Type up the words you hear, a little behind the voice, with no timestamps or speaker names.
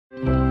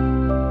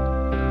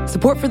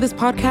Support for this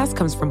podcast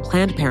comes from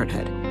Planned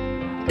Parenthood.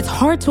 It's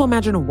hard to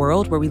imagine a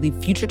world where we leave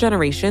future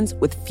generations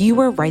with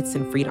fewer rights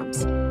and freedoms.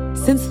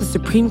 Since the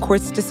Supreme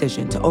Court's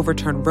decision to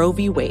overturn Roe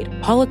v. Wade,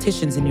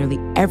 politicians in nearly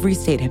every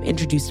state have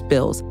introduced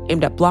bills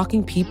aimed at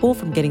blocking people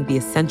from getting the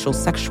essential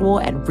sexual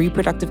and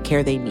reproductive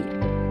care they need,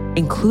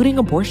 including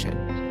abortion.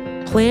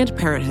 Planned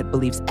Parenthood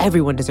believes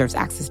everyone deserves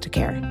access to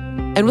care.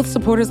 And with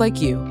supporters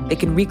like you, they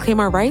can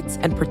reclaim our rights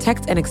and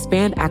protect and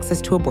expand access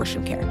to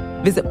abortion care.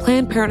 Visit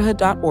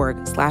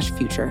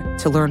PlannedParenthood.org/future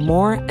to learn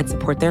more and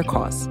support their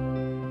cause.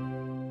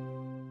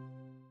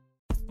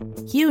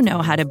 You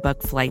know how to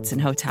book flights and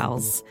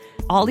hotels.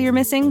 All you're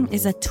missing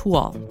is a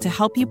tool to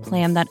help you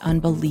plan that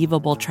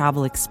unbelievable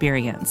travel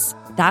experience.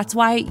 That's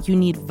why you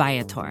need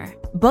Viator.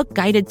 Book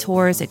guided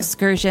tours,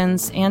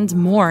 excursions, and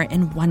more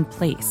in one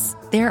place.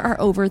 There are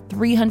over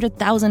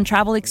 300,000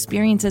 travel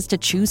experiences to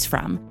choose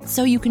from,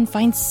 so you can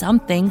find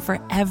something for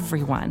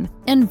everyone.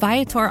 And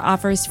Viator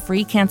offers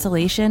free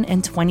cancellation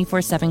and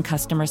 24/7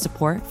 customer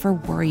support for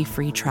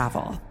worry-free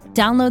travel.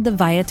 Download the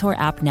Viator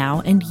app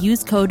now and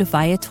use code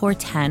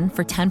Viator10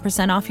 for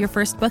 10% off your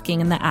first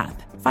booking in the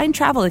app. Find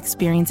travel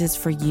experiences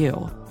for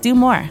you. Do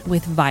more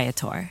with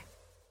Viator.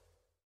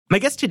 My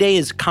guest today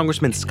is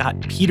Congressman Scott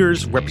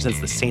Peters, represents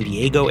the San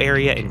Diego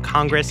area in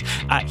Congress.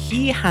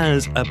 He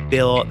has a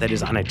bill that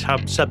is on a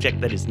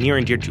subject that is near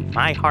and dear to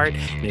my heart,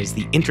 and is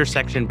the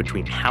intersection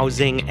between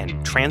housing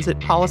and transit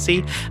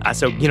policy.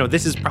 So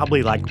this is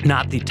probably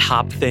not the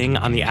top thing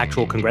on the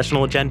actual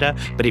congressional agenda,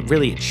 but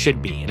it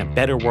should be. In a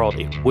better world,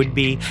 it would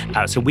be.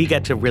 So we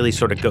get to really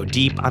sort of go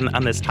deep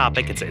on this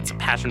topic. It's a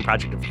passion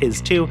project of his,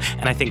 too,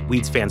 and I think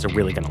Weeds fans are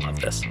really going to love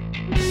this.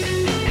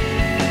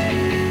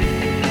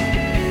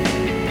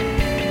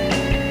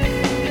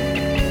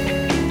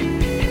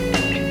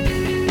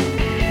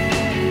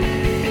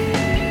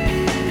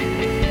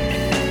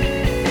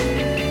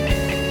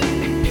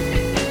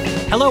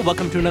 Hello,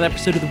 welcome to another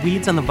episode of The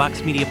Weeds on the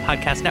Vox Media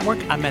Podcast Network.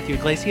 I'm Matthew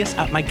Iglesias.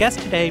 My guest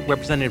today,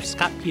 Representative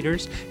Scott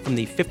Peters from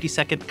the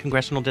 52nd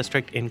Congressional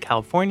District in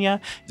California,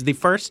 is the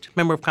first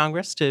member of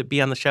Congress to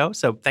be on the show.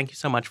 So thank you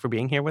so much for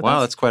being here with us. Wow,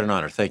 that's quite an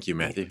honor. Thank you,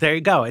 Matthew. There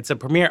you go. It's a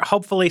premiere.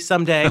 Hopefully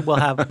someday we'll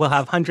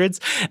have hundreds.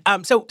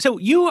 So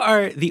you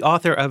are the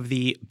author of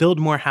the Build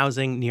More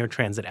Housing Near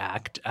Transit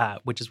Act,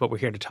 which is what we're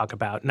here to talk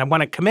about. And I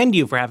want to commend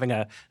you for having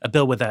a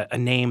bill with a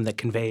name that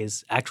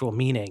conveys actual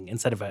meaning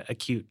instead of a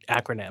cute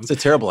acronym. It's a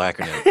terrible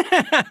acronym.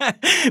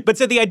 But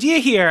so the idea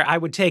here, I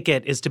would take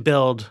it, is to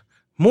build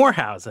more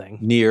housing.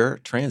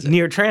 Near transit.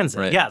 Near transit,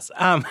 right. Yes.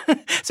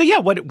 So yeah,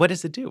 what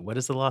does it do? What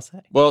does the law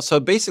say? Well, so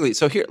basically,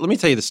 here, let me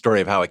tell you the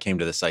story of how I came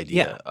to this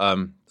idea.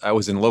 Yeah. I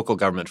was in local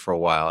government for a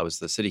while. I was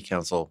the city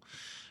council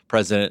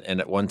president and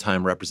at one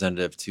time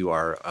representative to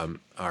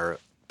our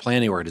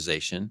planning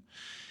organization.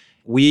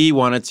 We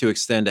wanted to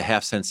extend a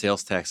half-cent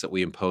sales tax that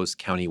we imposed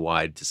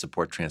countywide to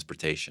support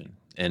transportation.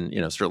 And,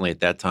 certainly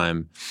at that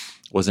time,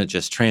 wasn't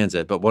just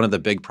transit, but one of the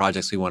big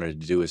projects we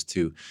wanted to do is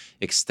to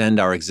extend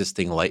our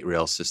existing light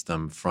rail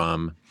system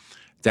from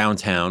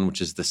downtown, which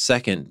is the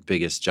second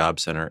biggest job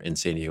center in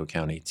San Diego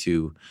County,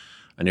 to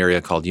an area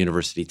called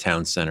University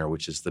Town Center,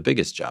 which is the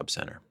biggest job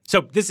center.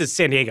 So this is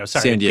San Diego.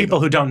 Sorry, San Diego.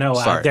 People who don't know,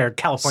 they're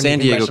California. San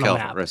Diego,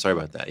 California. Right, sorry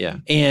about that. Yeah,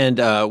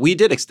 and we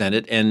did extend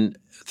it, and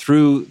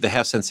through the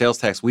half-cent sales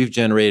tax, we've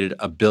generated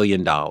 $1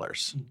 billion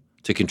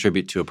to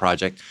contribute to a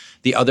project.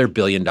 The other $1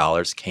 billion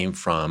came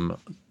from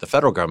the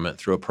federal government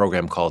through a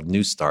program called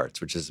New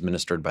Starts, which is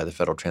administered by the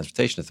Federal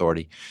Transportation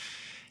Authority.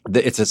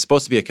 It's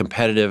supposed to be a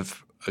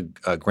competitive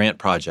grant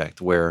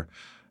project where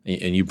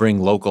and you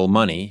bring local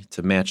money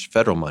to match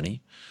federal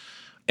money.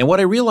 And what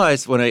I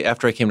realized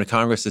after I came to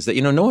Congress is that,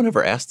 no one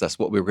ever asked us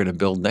what we were going to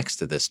build next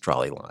to this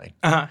trolley line.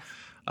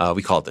 Uh-huh.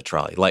 We call it the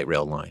trolley, light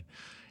rail line.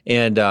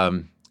 And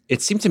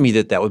it seemed to me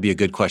that would be a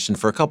good question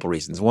for a couple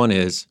reasons. One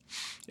is,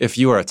 if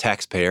you are a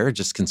taxpayer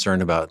just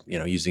concerned about,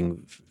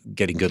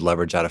 getting good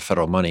leverage out of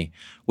federal money,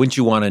 wouldn't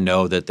you want to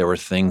know that there were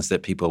things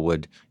that people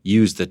would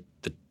use the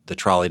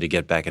trolley to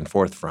get back and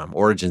forth from,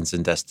 origins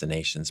and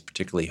destinations,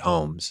 particularly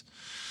homes?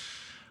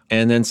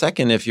 And then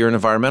second, if you're an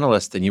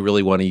environmentalist and you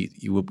really want to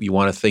you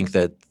want to think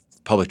that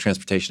public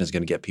transportation is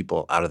going to get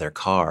people out of their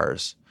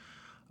cars,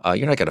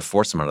 you're not going to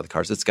force them out of the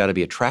cars. It's got to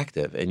be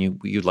attractive, and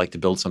you'd like to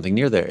build something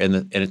near there.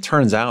 And it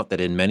turns out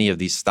that in many of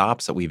these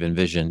stops that we've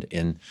envisioned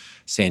in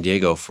San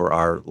Diego for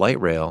our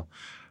light rail,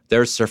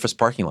 there's surface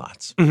parking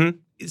lots. Mm-hmm.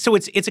 So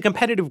it's a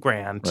competitive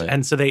grant, right.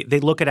 And so they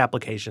look at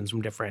applications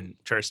from different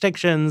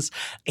jurisdictions,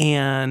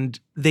 and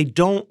they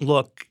don't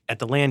look at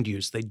the land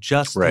use. They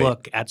just right.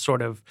 look at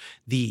sort of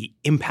the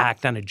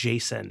impact on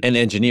adjacent. And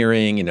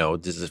engineering,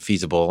 is it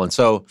feasible? And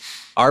so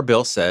our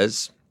bill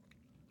says,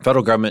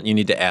 federal government, you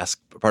need to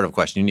ask part of a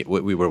question.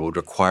 We would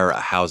require a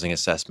housing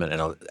assessment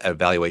and an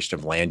evaluation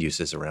of land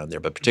uses around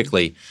there, but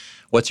particularly,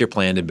 what's your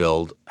plan to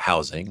build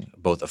housing,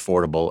 both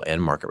affordable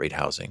and market rate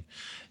housing,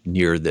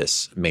 near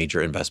this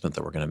major investment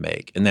that we're going to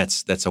make? And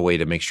that's a way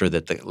to make sure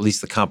that at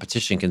least the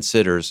competition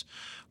considers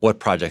what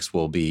projects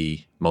will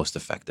be most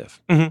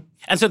effective. Mm-hmm.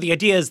 And so the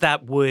idea is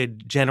that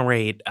would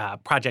generate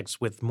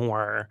projects with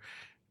more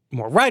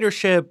more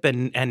ridership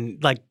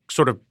and like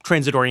sort of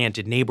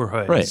transit-oriented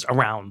neighborhoods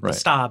around the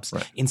stops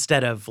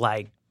instead of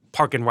like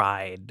park and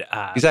ride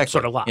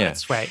sort of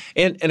lots, right?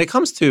 And it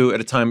comes to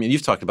at a time, and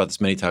you've talked about this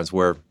many times,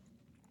 where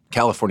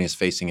California is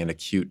facing an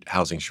acute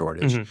housing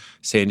shortage. Mm-hmm.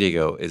 San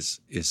Diego is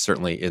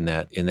certainly in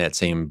that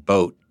same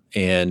boat.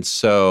 And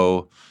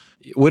so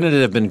wouldn't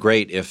it have been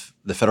great if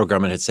the federal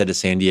government had said to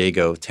San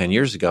Diego 10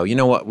 years ago, you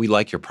know what, we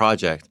like your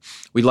project.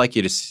 We'd like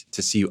you to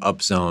see you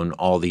upzone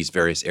all these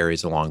various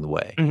areas along the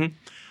way. Mm-hmm.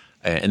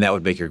 And that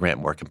would make your grant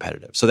more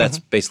competitive. So that's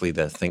basically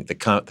the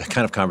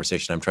kind of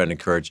conversation I'm trying to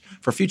encourage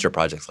for future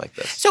projects like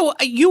this. So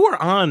you were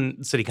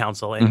on city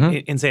council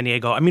in San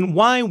Diego. I mean,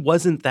 why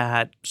wasn't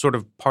that sort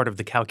of part of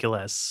the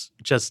calculus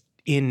just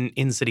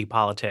in city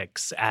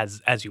politics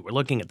as you were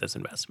looking at this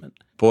investment?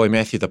 Boy,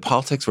 Matthew, the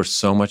politics were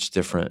so much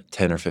different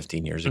 10 or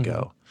 15 years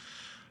ago.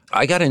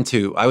 I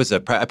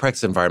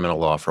practiced environmental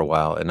law for a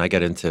while, and I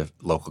got into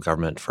local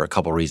government for a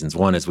couple reasons.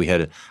 One is we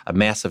had a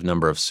massive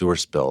number of sewer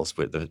spills.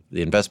 The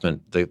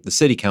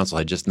city council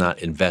had just not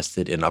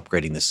invested in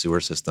upgrading the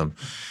sewer system.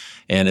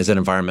 And as an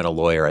environmental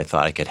lawyer, I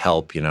thought I could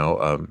help.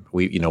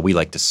 We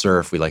like to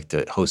surf, we like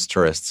to host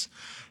tourists.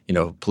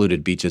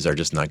 Polluted beaches are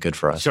just not good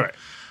for us. Sure.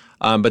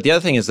 But the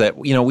other thing is that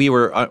we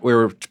were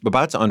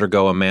about to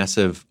undergo a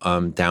massive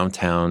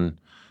downtown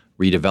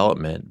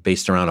redevelopment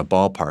based around a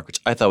ballpark, which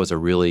I thought was a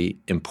really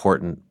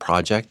important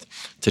project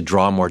to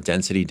draw more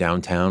density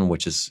downtown,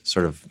 which is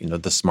sort of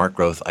the smart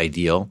growth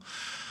ideal.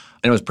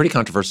 And it was pretty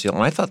controversial.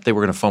 And I thought they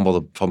were going to fumble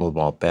the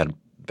ball. Bad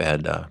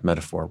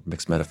metaphor,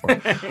 mixed metaphor.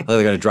 I thought they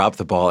were going to drop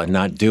the ball and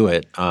not do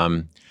it.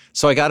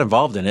 So I got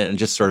involved in it and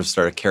just sort of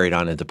started carried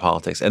on into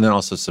politics, and then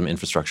also some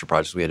infrastructure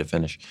projects we had to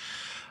finish.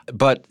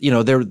 But the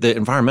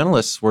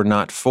environmentalists were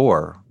not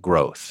for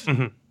growth.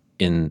 Mm-hmm.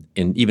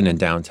 Even in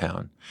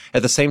downtown.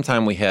 At the same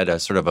time, we had a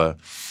sort of a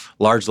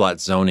large lot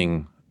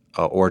zoning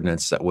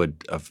ordinance that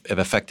would have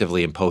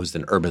effectively imposed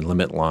an urban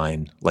limit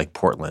line like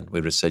Portland. We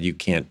would have said you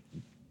can't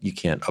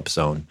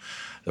upzone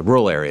the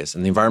rural areas,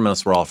 and the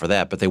environmentalists were all for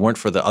that, but they weren't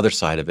for the other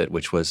side of it,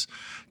 which was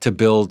to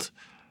build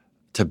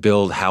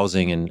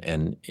housing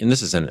and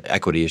this is an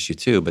equity issue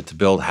too, but to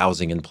build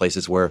housing in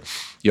places where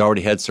you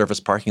already had surface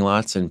parking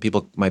lots and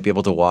people might be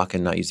able to walk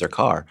and not use their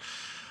car.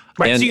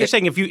 Right. So you're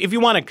saying if you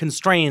want to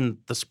constrain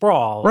the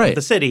sprawl of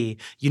the city,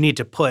 you need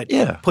to put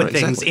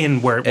things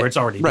in where it's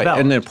already developed.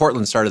 And then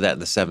Portland started that in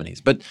the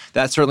 70s. But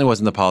that certainly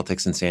wasn't the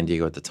politics in San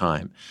Diego at the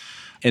time.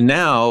 And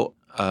now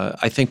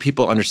I think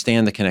people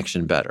understand the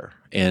connection better.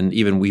 And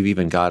we've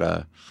even got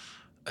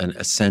an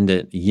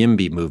ascendant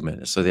YIMBY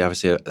movement. So the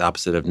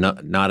opposite of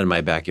not in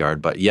my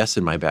backyard, but yes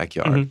in my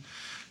backyard. Mm-hmm.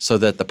 So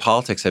that the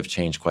politics have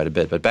changed quite a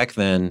bit. But back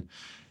then,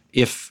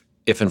 if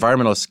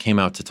environmentalists came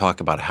out to talk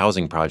about a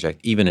housing project,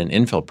 even an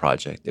infill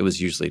project, it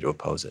was usually to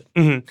oppose it.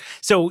 Mm-hmm.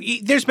 So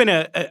there's been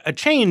a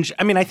change.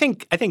 I mean, I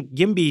think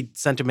YIMBY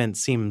sentiment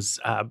seems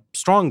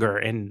stronger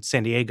in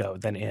San Diego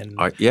than in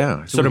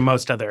sort of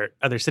most other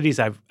cities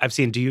I've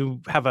seen. Do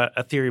you have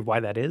a theory of why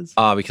that is?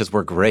 Because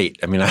we're great.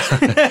 I mean,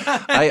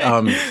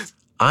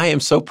 I am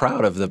so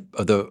proud of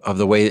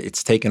the way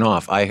it's taken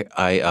off.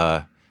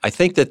 I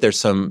think that there's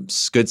some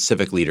good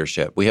civic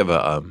leadership. We have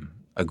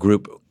a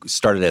group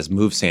started as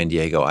Move San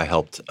Diego. I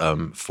helped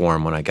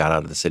form when I got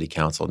out of the city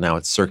council. Now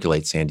it's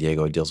Circulate San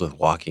Diego. It deals with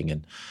walking,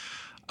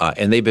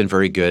 and they've been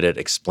very good at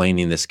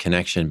explaining this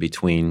connection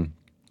between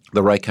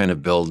the right kind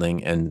of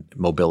building and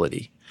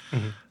mobility.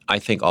 Mm-hmm. I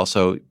think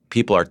also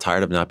people are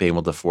tired of not being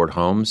able to afford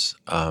homes,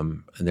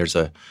 and there's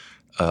a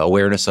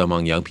awareness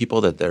among young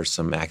people that there's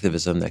some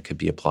activism that could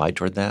be applied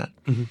toward that.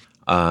 Mm-hmm.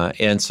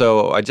 And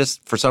so I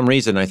just, for some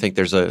reason, I think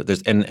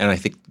and I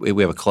think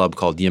we have a club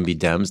called YIMBY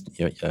Dems,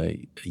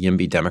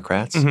 YIMBY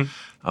Democrats,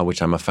 mm-hmm.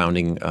 Which I'm a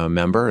founding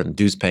member and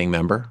dues-paying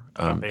member.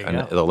 And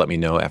they'll let me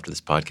know after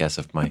this podcast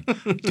if my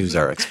dues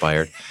are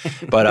expired.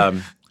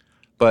 But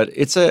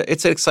it's an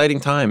exciting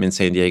time in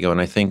San Diego,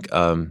 and I think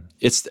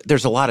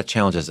there's a lot of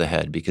challenges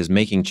ahead because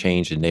making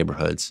change in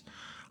neighborhoods,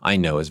 I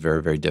know, is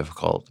very, very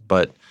difficult.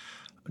 But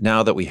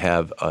now that we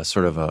have a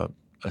sort of a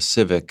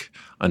civic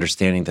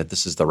understanding that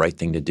this is the right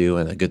thing to do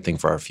and a good thing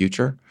for our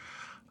future,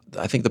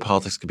 I think the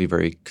politics could be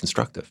very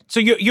constructive. So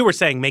you were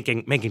saying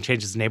making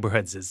changes in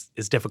neighborhoods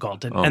is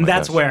difficult, and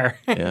that's where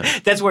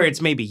that's where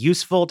it's maybe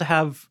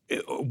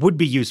would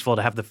be useful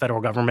to have the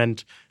federal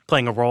government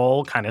playing a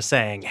role, kind of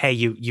saying, hey,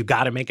 you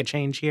got to make a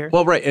change here.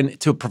 Well, right, and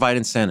to provide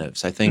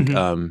incentives. I think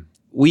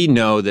we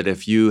know that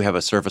if you have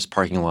a surface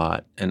parking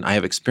lot, and I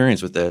have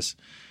experience with this,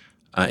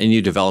 and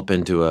you develop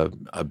into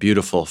a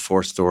beautiful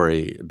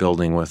 4-story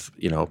building with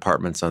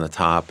apartments on the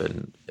top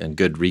and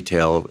good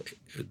retail,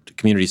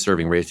 community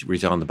serving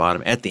retail on the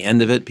bottom. At the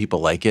end of it, people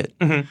like it.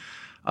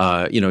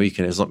 Mm-hmm. You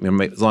can as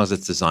long as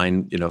it's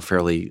designed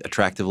fairly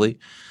attractively.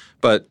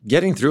 But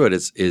getting through it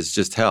is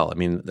just hell. I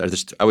mean, I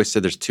always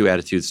said there's two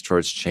attitudes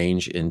towards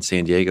change in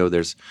San Diego.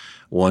 There's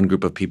one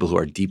group of people who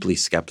are deeply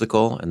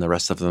skeptical, and the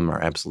rest of them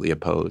are absolutely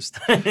opposed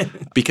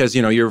because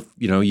you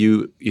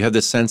have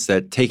this sense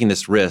that taking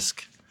this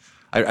risk.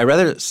 I'd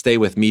rather stay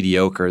with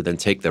mediocre than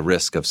take the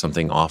risk of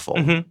something awful.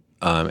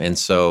 Mm-hmm. And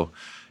so,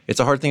 It's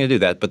a hard thing to do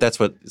that, but that's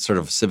what sort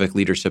of civic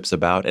leadership's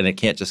about, and it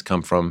can't just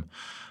come from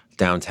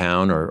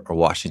downtown or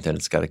Washington.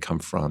 It's got to come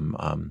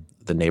from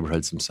the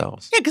neighborhoods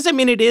themselves. Yeah, because, I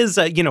mean, it is,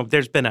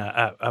 there's been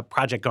a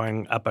project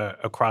going up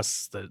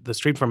across the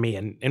street from me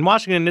in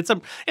Washington. It's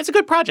a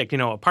good project,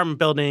 apartment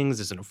buildings,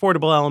 there's an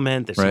affordable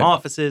element, there's some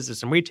offices, there's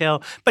some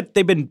retail, but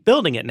they've been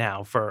building it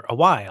now for a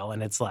while,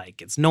 and it's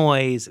like, it's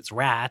noise, it's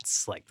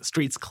rats, like the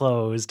street's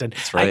closed, and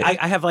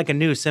I have like a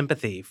new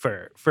sympathy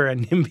for a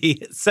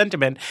NIMBY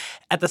sentiment.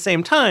 At the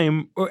same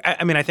time,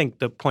 I think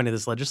the point of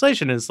this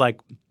legislation is like,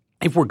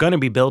 if we're going to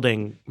be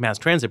building mass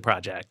transit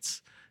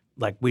projects,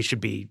 like we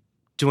should be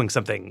doing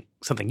something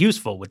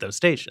useful with those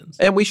stations.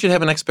 And we should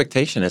have an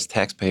expectation as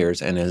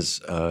taxpayers and as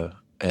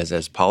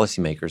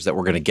policymakers that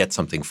we're going to get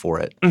something for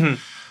it. Mm-hmm.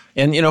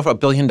 And, for $1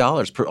 billion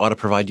ought to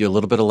provide you a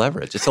little bit of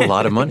leverage. It's a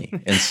lot of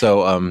money. And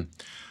so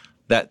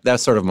that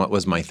sort of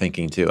was my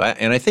thinking too.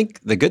 And I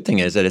think the good thing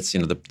is that it's,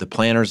 the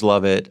planners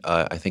love it.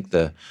 I think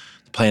the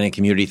planning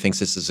community thinks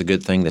this is a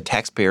good thing. The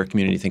taxpayer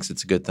community thinks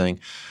it's a good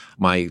thing.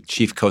 My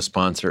chief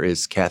co-sponsor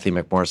is Cathy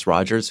McMorris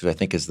Rodgers, who I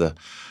think is the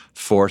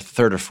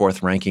third or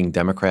fourth ranking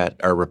Democrat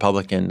or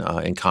Republican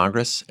in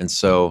Congress. And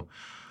so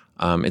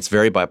it's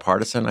very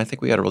bipartisan. I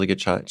think we got a really good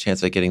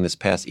chance at getting this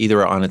passed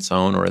either on its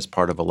own or as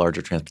part of a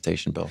larger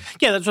transportation bill.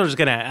 Yeah, that's what I was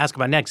going to ask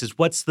about next is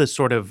what's the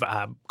sort of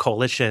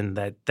coalition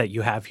that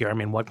you have here? I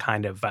mean, what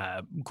kind of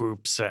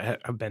groups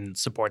have been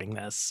supporting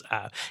this?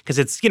 Because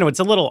it's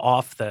a little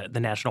off the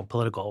national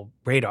political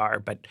radar,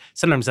 but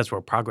sometimes that's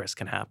where progress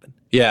can happen.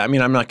 Yeah, I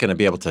mean, I'm not going to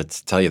be able to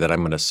tell you that I'm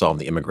going to solve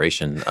the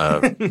immigration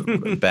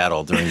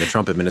battle during the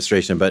Trump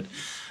administration, but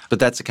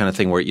that's the kind of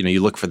thing where,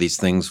 you look for these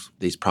things,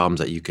 these problems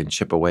that you can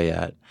chip away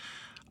at.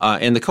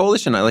 And the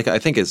coalition, I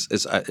think,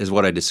 is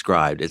what I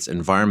described. It's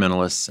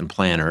environmentalists and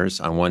planners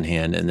on one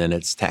hand, and then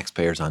it's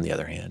taxpayers on the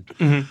other hand.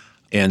 Mm-hmm.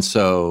 And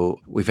so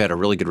we've had a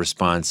really good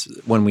response.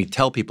 When we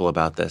tell people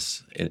about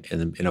this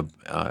in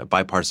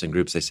bipartisan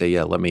groups, they say,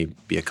 yeah, let me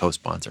be a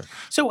co-sponsor.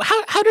 So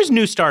how does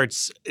New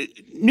Starts,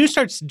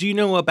 do you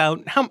know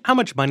about how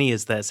much money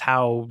is this?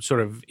 How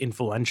sort of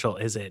influential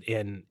is it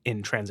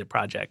in transit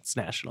projects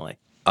nationally?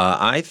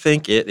 I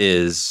think it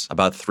is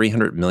about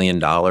 $300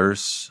 million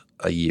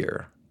a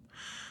year.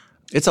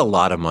 It's a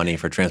lot of money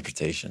for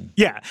transportation.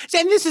 Yeah.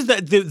 And this is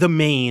the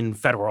main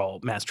federal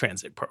mass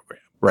transit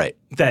program. Right.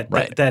 That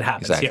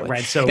happens exactly. here,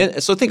 right?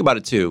 So think about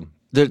it, too.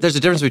 There's a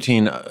difference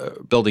between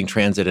building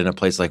transit in a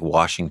place like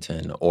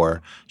Washington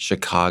or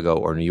Chicago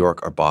or New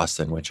York or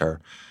Boston, which are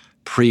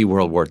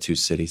pre-World War II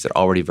cities that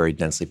are already very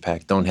densely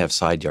packed, don't have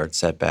side yard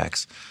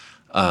setbacks,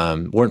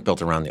 weren't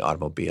built around the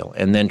automobile,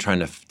 and then trying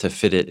to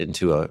fit it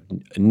into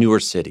newer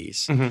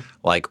cities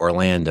like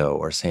Orlando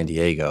or San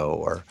Diego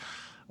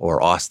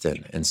or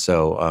Austin. And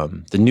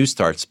so the New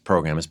Starts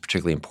program is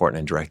particularly important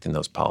in directing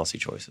those policy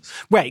choices.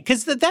 Right,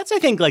 because that's, I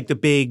think, like the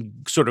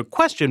big sort of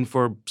question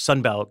for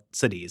Sunbelt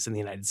cities in the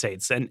United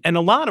States. And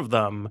a lot of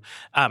them,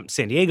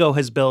 San Diego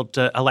has built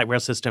a light rail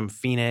system.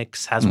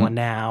 Phoenix has one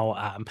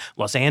now.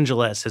 Los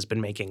Angeles has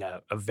been making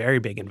a very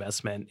big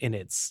investment in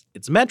its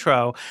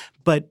metro.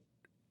 But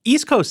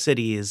East Coast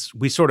cities,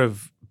 we sort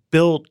of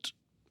built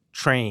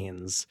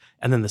trains,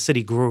 and then the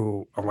city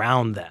grew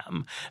around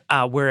them.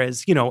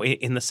 Whereas,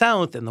 in the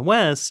South and the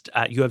West,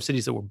 you have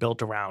cities that were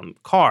built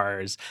around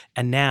cars,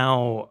 and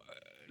now,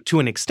 to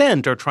an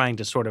extent, are trying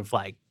to sort of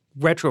like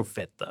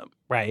retrofit them,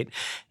 right?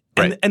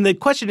 And the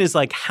question is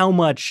like, how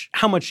much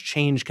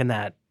change can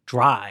that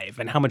drive,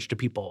 and how much do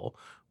people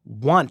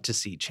want to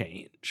see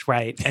change,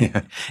 right?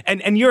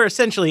 And you're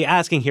essentially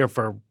asking here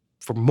for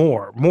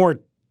more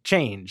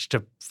change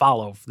to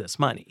follow this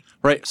money.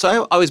 Right. So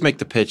I always make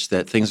the pitch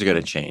that things are going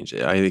to change.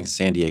 I think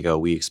San Diego,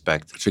 we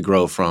expect to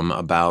grow from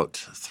about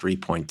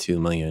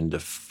 3.2 million to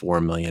 4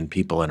 million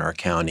people in our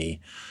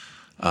county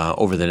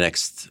over the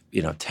next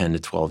 10 to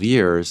 12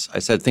 years. I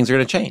said things are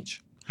going to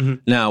change. Mm-hmm.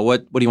 Now,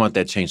 what do you want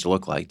that change to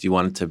look like? Do you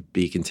want it to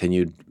be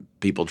continued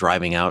people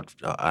driving out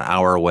an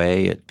hour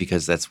away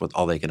because that's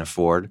all they can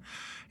afford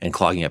and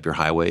clogging up your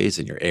highways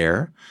and your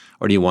air?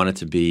 Or do you want it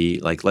to be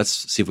like, let's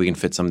see if we can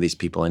fit some of these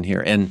people in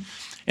here?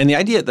 And the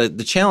idea,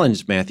 the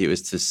challenge, Matthew,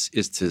 is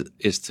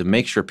to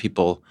make sure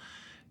people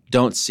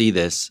don't see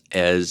this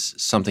as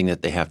something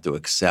that they have to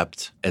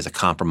accept as a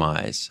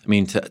compromise. I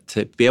mean,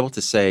 to be able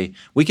to say,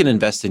 we can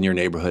invest in your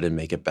neighborhood and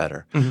make it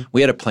better. Mm-hmm.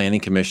 We had a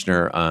planning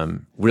commissioner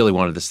really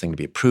wanted this thing to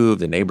be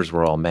approved. The neighbors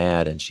were all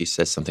mad, and she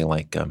says something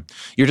like,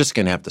 you're just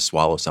going to have to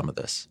swallow some of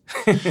this.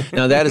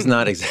 Now, that is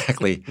not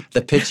exactly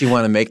the pitch you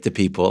want to make to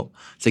people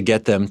to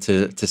get them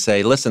to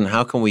say, listen,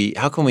 how can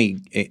we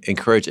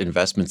encourage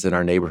investments in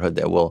our neighborhood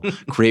that will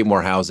create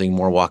more housing,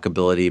 more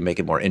walkability, make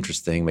it more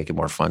interesting, make it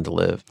more fun to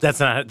live?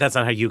 That's not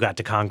how you got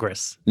to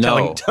Congress.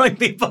 No. Telling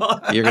people.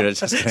 You're going to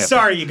just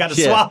sorry, you got to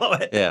swallow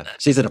it. Yeah.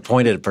 She's an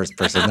appointed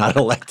person, not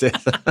elected.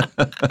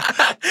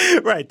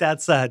 Right.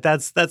 That's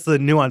the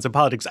nuance of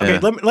politics. Okay,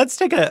 let's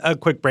take a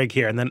quick break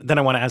here, and then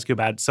I want to ask you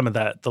about some of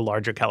the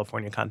larger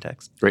California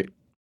context. Great.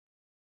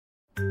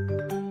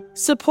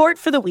 Support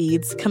for The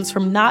Weeds comes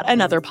from Not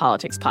Another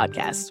Politics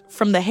podcast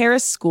from the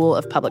Harris School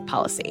of Public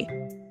Policy.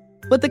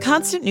 With the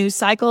constant news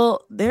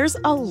cycle, there's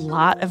a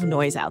lot of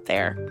noise out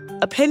there.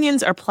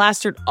 Opinions are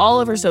plastered all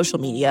over social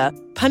media,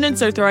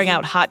 pundits are throwing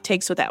out hot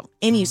takes without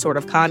any sort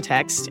of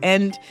context,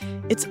 and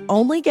it's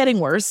only getting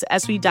worse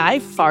as we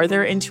dive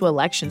farther into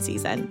election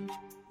season.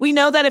 We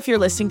know that if you're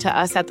listening to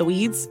us at The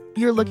Weeds,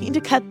 you're looking to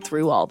cut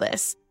through all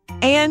this.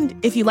 And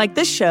if you like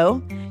this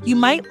show, you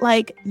might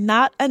like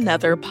Not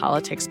Another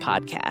Politics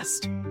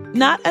Podcast.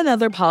 Not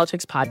Another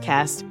Politics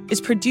Podcast is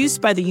produced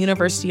by the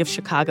University of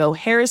Chicago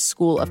Harris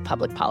School of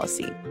Public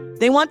Policy.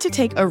 They want to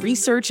take a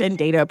research and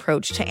data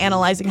approach to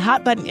analyzing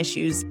hot-button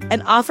issues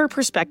and offer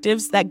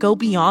perspectives that go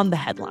beyond the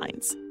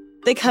headlines.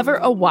 They cover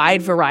a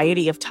wide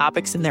variety of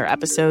topics in their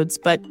episodes,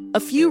 but a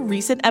few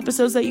recent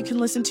episodes that you can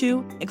listen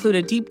to include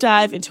a deep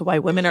dive into why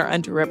women are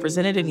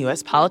underrepresented in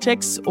U.S.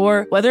 politics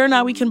or whether or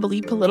not we can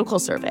believe political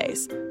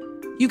surveys.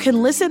 You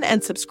can listen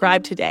and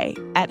subscribe today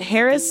at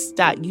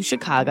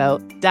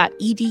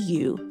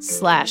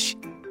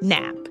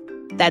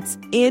harris.uchicago.edu/NAP. That's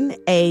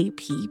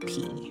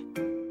NAPP.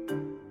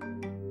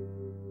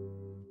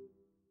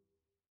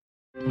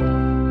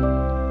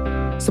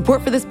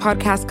 Support for this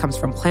podcast comes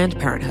from Planned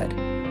Parenthood.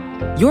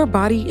 Your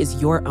body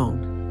is your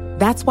own.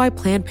 That's why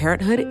Planned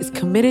Parenthood is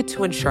committed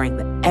to ensuring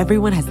that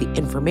everyone has the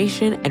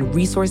information and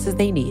resources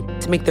they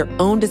need to make their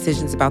own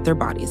decisions about their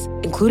bodies,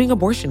 including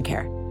abortion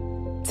care.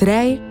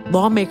 Today,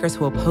 lawmakers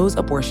who oppose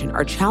abortion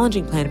are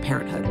challenging Planned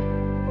Parenthood.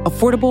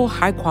 Affordable,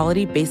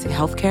 high-quality basic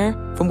health care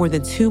for more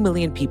than 2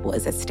 million people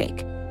is at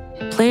stake.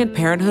 Planned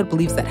Parenthood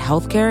believes that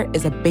health care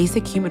is a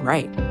basic human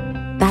right.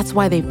 That's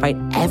why they fight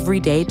every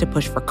day to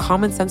push for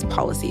common-sense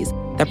policies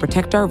that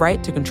protect our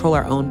right to control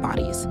our own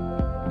bodies.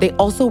 They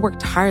also work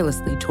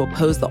tirelessly to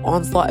oppose the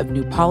onslaught of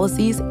new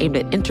policies aimed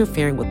at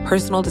interfering with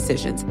personal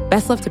decisions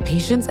best left to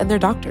patients and their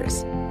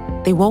doctors.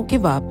 They won't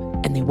give up,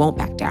 and they won't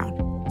back down.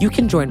 You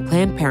can join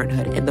Planned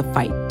Parenthood in the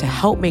fight to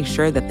help make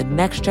sure that the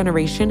next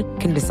generation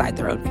can decide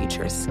their own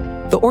futures.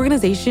 The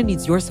organization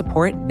needs your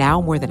support now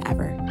more than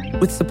ever.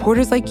 With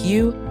supporters like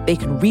you, they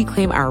can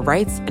reclaim our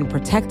rights and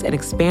protect and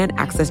expand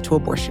access to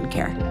abortion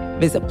care.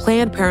 Visit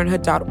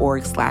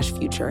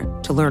PlannedParenthood.org/future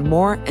to learn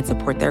more and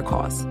support their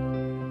cause.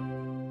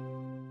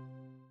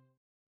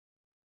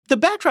 The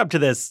backdrop to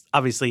this,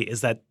 obviously,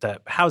 is that the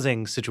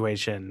housing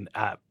situation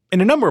in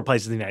a number of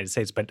places in the United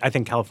States, but I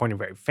think California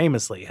very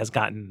famously has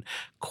gotten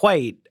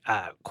quite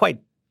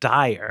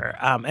dire.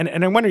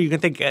 And I wonder, you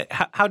can think,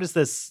 how does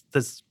this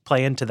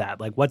play into that?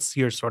 Like, what's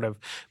your sort of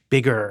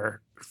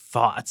bigger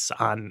thoughts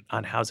on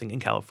housing in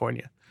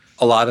California?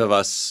 A lot of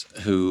us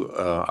who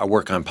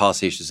work on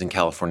policy issues in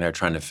California are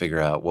trying to figure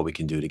out what we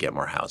can do to get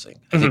more housing.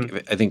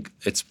 I think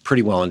it's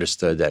pretty well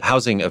understood that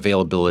housing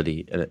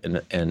availability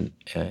and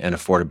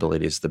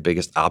affordability is the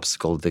biggest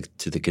obstacle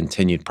to the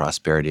continued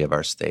prosperity of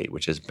our state,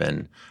 which has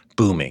been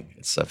booming.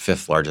 It's the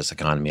fifth largest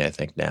economy, I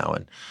think, now,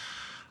 and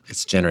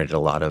it's generated a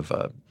lot of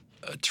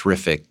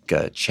terrific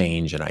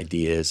change and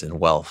ideas and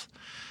wealth.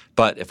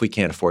 But if we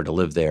can't afford to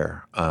live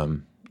there,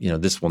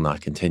 this will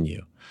not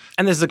continue.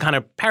 And this is a kind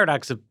of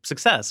paradox of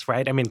success,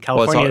 right? I mean,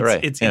 California,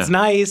 it's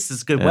nice,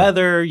 it's good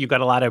weather, you've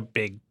got a lot of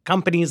big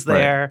companies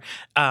there,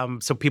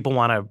 so people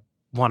want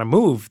to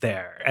move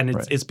there, and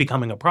it's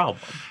becoming a problem.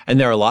 And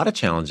there are a lot of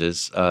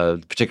challenges,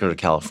 particularly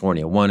to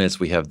California. One is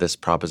we have this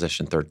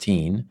Proposition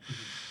 13,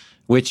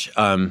 which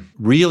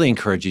really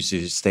encourages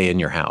you to stay in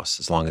your house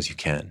as long as you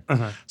can.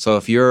 So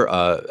if you're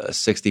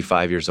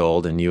 65 years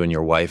old and you and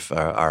your wife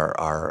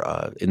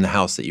are in the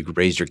house that you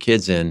raised your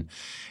kids in,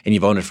 and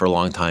you've owned it for a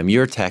long time,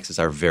 your taxes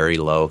are very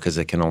low because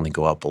it can only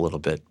go up a little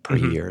bit per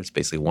year. It's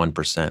basically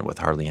 1% with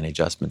hardly any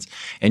adjustments.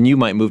 And you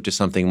might move to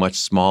something much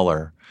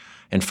smaller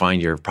and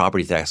find your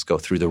property tax go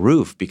through the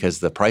roof because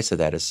the price of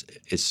that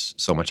is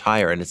so much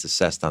higher and it's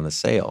assessed on the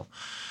sale.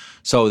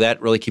 So that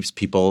really keeps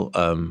people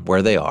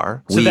where they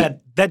are. So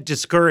that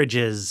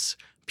discourages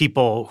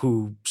people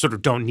who sort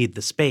of don't need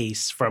the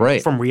space from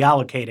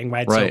reallocating,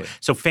 right?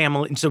 So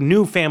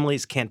new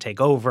families can't take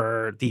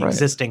over the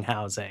existing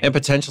housing, and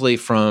potentially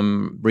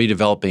from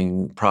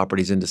redeveloping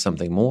properties into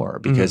something more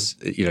because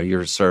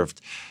you're sort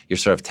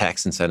of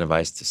tax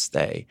incentivized to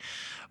stay.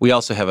 We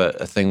also have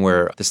a thing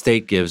where the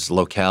state gives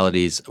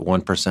localities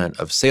 1%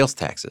 of sales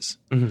taxes.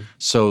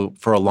 So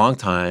for a long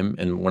time,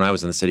 and when I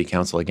was in the city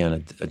council,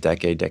 again, a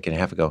decade and a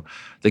half ago,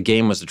 the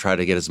game was to try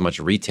to get as much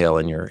retail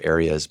in your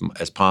area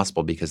as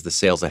possible because the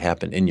sales that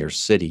happen in your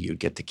city, you'd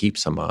get to keep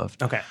some of.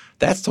 Okay.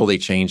 That's totally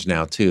changed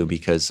now, too,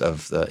 because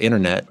of the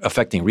internet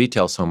affecting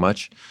retail so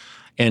much.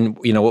 And,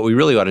 what we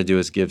really ought to do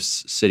is give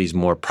cities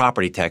more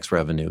property tax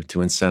revenue to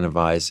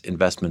incentivize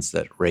investments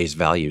that raise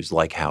values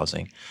like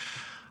housing.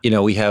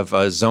 We have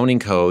zoning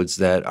codes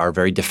that are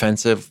very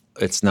defensive.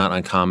 It's not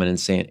uncommon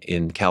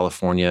in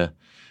California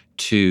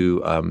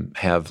to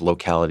have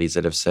localities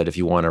that have said if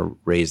you want to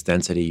raise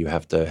density, you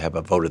have to have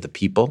a vote of the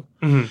people.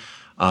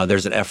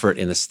 There's an effort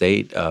in the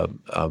state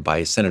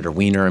by Senator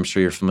Wiener, I'm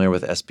sure you're familiar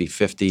with SB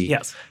 50,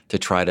 to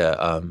try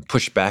to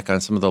push back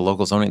on some of the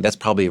local zoning. That's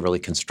probably a really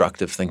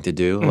constructive thing to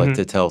do, like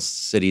to tell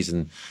cities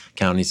and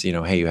counties,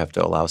 hey, you have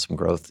to allow some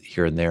growth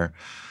here and there.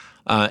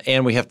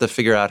 And we have to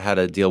figure out how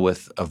to deal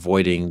with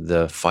avoiding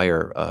the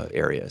fire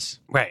areas.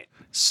 Right.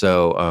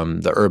 So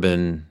the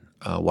urban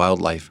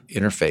wildlife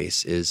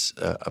interface is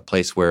a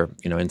place where,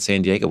 in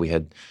San Diego we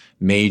had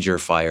major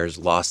fires,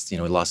 we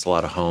lost a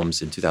lot of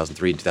homes in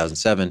 2003 and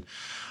 2007.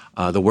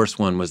 The worst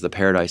one was the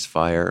Paradise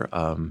Fire,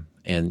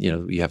 and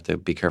you have to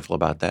be careful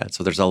about that.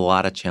 So there's a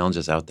lot of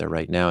challenges out there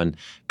right now, and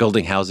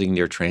building housing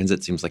near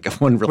transit seems like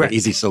one really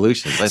easy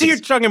solution. So you're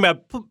talking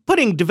about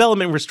putting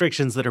development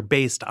restrictions that are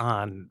based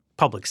on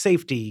public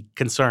safety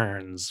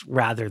concerns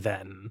rather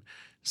than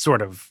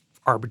sort of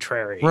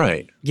arbitrary.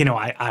 Right.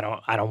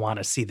 I don't want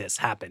to see this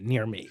happen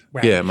near me.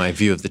 Right? Yeah, my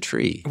view of the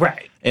tree.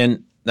 Right.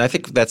 And I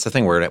think that's the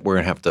thing we're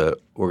gonna have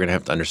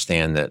to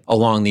understand that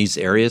along these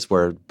areas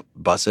where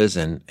buses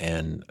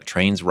and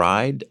trains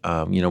ride,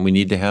 we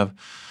need to have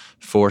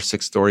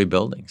 4-6-story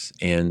buildings,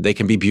 and they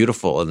can be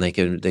beautiful and they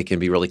can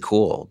be really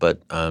cool,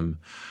 but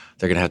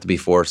they're going to have to be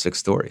 4 or 6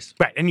 stories.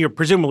 Right, and you're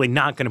presumably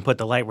not going to put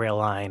the light rail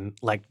line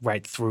like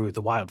right through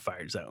the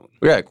wildfire zone.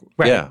 Right.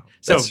 Yeah,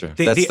 so that's true.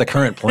 That's the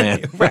current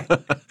plan. Right.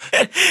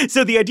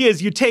 So the idea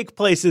is you take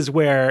places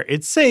where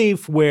it's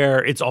safe,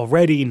 where it's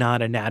already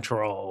not a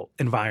natural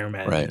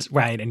environment,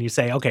 right? And you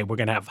say, okay, we're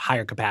going to have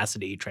higher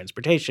capacity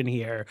transportation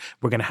here.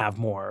 We're going to have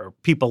more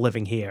people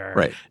living here.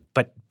 Right.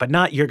 But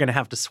not you're going to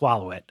have to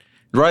swallow it.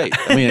 Right.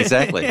 I mean,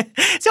 exactly.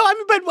 So,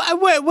 but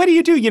what do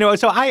you do?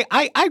 So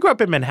I grew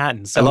up in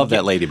Manhattan. So I love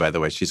that lady, by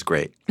the way. She's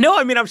great. No,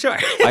 I mean, I'm sure.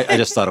 I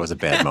just thought it was a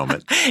bad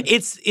moment.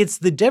 It's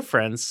the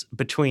difference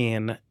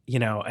between,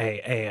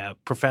 a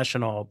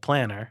professional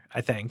planner,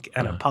 I think,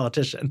 and a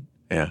politician.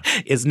 Yeah.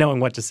 Is knowing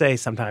what to say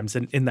sometimes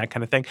in that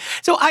kind of thing.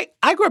 So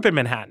I grew up in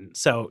Manhattan.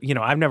 So,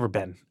 I've never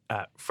been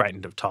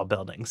frightened of tall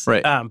buildings.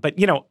 Right. But,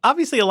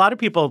 obviously a lot of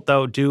people,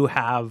 though, do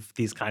have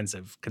these kinds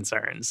of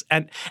concerns.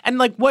 And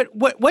like,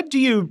 what do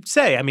you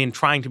say? I mean,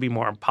 trying to be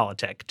more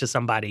politic to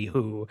somebody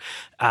who,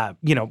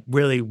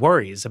 really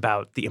worries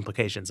about the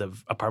implications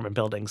of apartment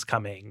buildings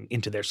coming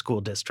into their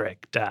school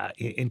district,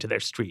 into their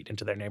street,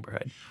 into their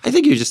neighborhood. I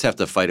think you just have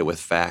to fight it with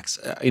facts.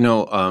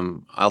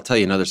 I'll tell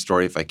you another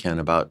story, if I can,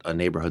 about a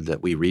neighborhood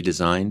that we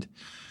redesigned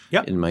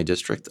in my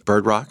district,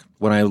 Bird Rock.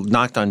 When I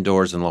knocked on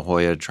doors in La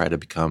Jolla to try to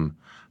become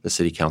the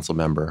city council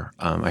member,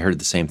 I heard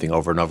the same thing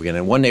over and over again.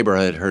 In one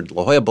neighborhood, I heard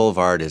La Jolla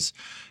Boulevard is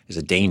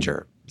a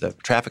danger. The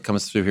traffic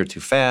comes through here too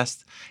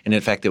fast. And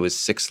in fact, it was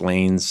 6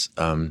 lanes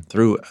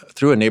through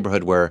a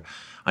neighborhood where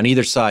on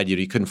either side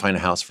you couldn't find a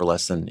house for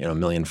less than $1.5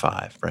 million,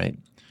 right?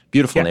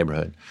 Beautiful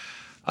neighborhood.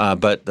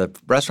 But the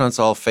restaurants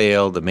all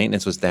failed. The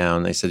maintenance was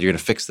down. They said, you're going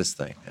to fix this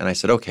thing. And I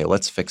said, okay,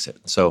 let's fix it.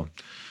 So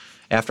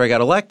after I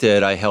got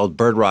elected, I held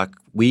Bird Rock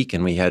Week,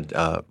 and we had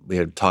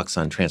talks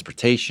on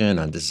transportation,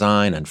 on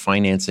design, on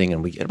financing,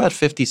 and we had about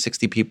 50,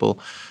 60 people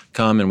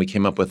come, and we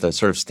came up with a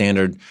sort of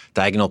standard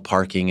diagonal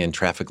parking and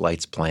traffic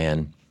lights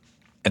plan,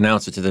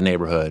 announced it to the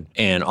neighborhood,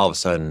 and all of a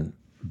sudden,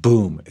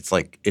 boom,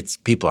 it's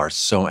people are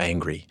so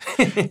angry.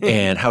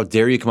 And how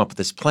dare you come up with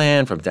this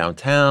plan from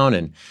downtown?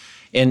 And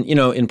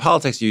in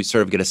politics, you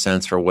sort of get a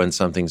sense for when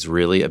something's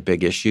really a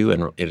big issue,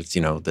 and it's,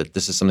 that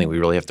this is something we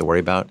really have to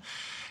worry about.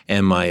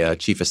 And my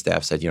chief of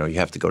staff said, you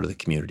have to go to the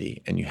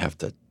community and you have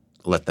to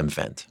let them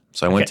vent.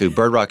 So I went to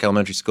Bird Rock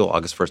Elementary School,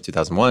 August 1st,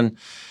 2001.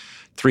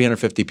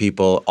 350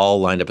 people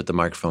all lined up at the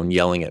microphone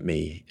yelling at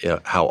me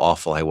how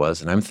awful I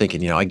was. And I'm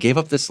thinking, I gave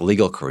up this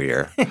legal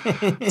career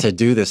to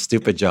do this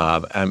stupid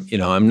job.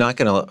 I'm not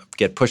going to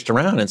get pushed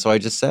around. And so I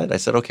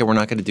said, okay, we're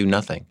not going to do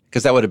nothing.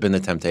 Because that would have been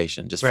the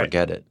temptation. Just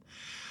forget it.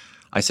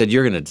 I said,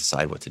 you're going to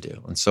decide what to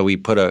do. And so we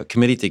put a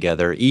committee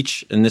together,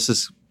 and this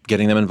is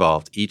getting them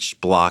involved. Each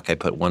block I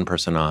put one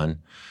person on.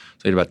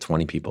 So we had about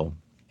 20 people.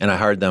 And I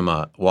hired them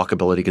a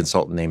walkability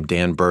consultant named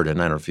Dan Burden.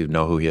 I don't know if you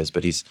know who he is,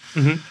 but he's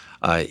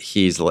like a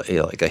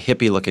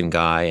hippie-looking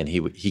guy, and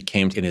he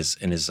came in his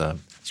sort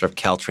of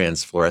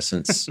Caltrans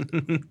fluorescence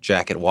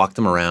jacket, walked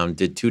them around,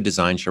 did 2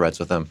 design charrettes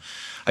with them.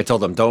 I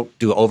told them, don't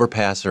do an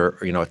overpass or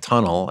a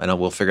tunnel, and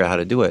we'll figure out how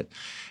to do it.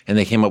 And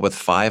they came up with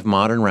 5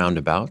 modern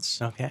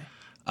roundabouts. Okay.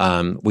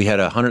 We had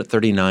a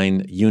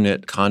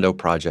 139-unit condo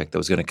project that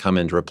was going to come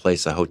in to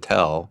replace a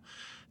hotel.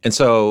 And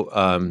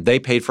so they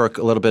paid for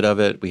a little bit of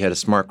it. We had a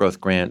smart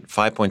growth grant,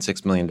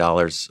 $5.6 million.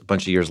 A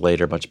bunch of years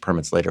later, a bunch of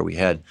permits later, we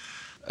had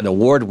an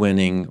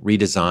award-winning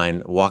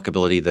redesign,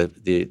 walkability.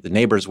 The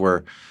neighbors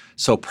were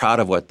so proud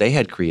of what they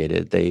had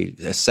created. They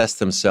assessed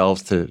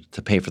themselves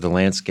to pay for the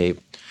landscape.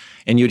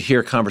 And you'd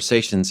hear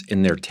conversations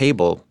in their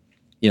table,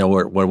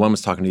 where one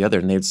was talking to the other,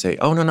 and they'd say,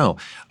 oh, no,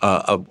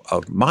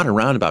 a modern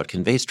roundabout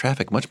conveys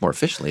traffic much more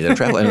efficiently than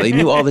travel. And they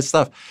knew all this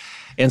stuff.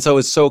 And so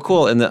it's so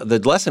cool. And the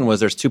lesson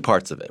was there's 2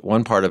 parts of it.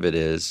 One part of it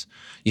is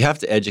you have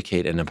to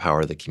educate and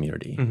empower the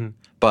community,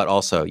 but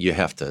also you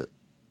have to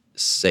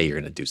say you're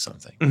going to do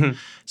something.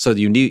 So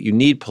you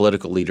need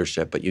political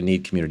leadership, but you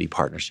need community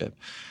partnership.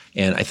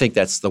 And I think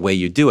that's the way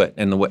you do it.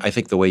 And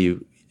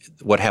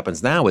what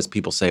happens now is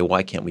people say,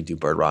 why can't we do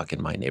Bird Rock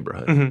in my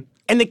neighborhood?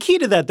 And the key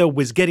to that, though,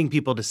 was getting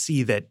people to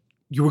see that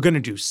you were going to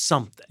do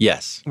something.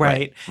 Yes.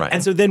 Right?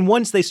 And so then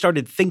once they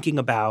started thinking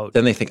about—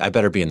 Then they think, I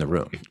better be in the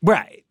room.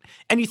 Right.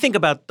 And you think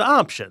about the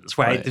options,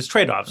 right? There's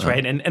trade-offs,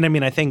 right? And I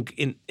mean, I think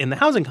in the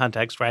housing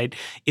context, right,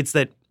 it's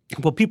that,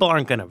 well, people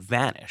aren't going to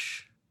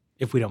vanish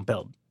if we don't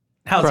build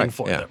housing Correct,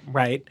 for yeah. them,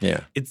 right?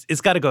 Yeah.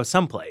 It's got to go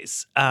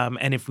someplace.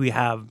 And if we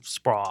have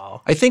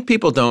sprawl, I think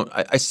people don't.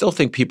 I still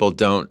think people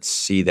don't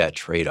see that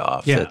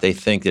trade-off. Yeah. That they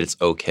think that it's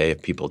okay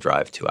if people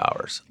drive 2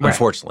 hours. Right.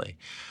 Unfortunately,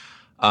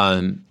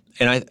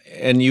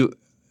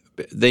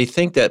 they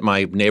think that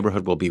my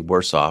neighborhood will be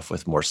worse off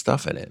with more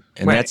stuff in it,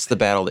 and Right. that's the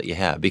battle that you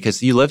have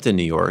because you lived in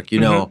New York. You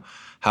know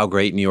how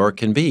great New York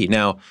can be.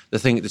 Now,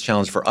 the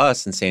challenge for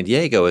us in San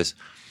Diego is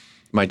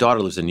my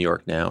daughter lives in New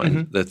York now,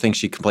 and the thing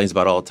she complains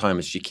about all the time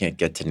is she can't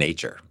get to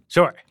nature.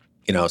 sure.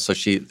 So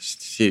she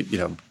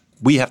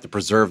we have to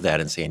preserve that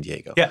in San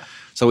Diego. Yeah.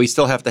 So we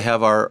still have to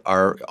have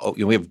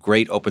we have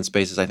great open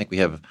spaces. I think we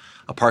have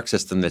a park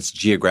system that's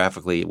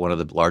geographically one of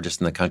the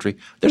largest in the country.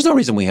 There's no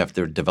reason we have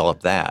to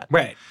develop that.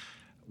 Right.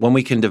 When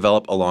we can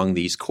develop along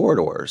these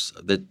corridors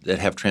that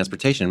have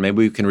transportation, maybe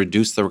we can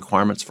reduce the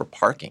requirements for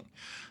parking.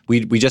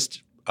 We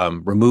just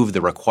remove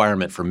the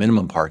requirement for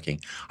minimum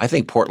parking. I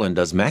think Portland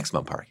does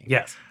maximum parking.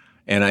 Yes.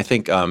 And I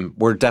think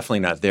we're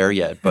definitely not there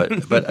yet, but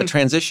a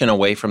transition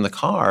away from the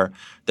car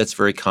that's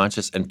very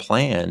conscious and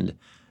planned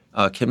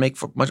can make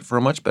for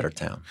a much better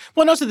town.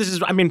 Well, and also this is,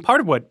 part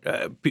of what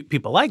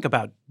people like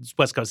about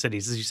West Coast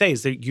cities, as you say,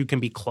 is that you can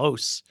be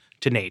close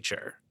to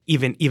nature,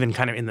 even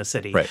kind of in the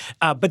city. Right.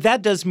 But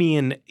that does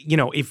mean,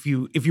 if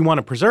you want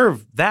to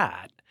preserve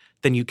that,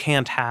 then you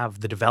can't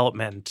have the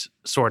development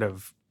sort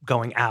of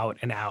going out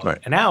and out Right.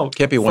 and out.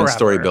 Can't be forever.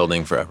 one-story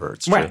building forever.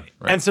 It's true. Right.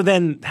 And so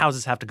then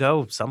houses have to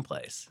go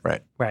someplace.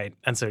 Right. Right.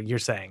 And so you're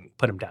saying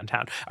put them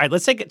downtown. All right,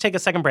 let's take a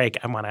second break.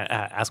 I want to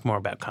ask more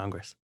about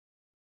Congress.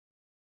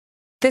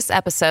 This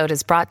episode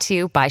is brought to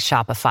you by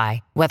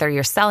Shopify. Whether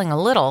you're selling a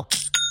little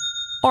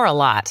or a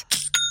lot,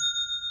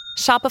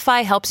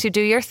 Shopify helps you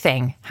do your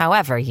thing,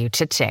 however you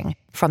cha-ching.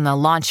 From the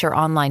launch your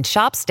online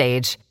shop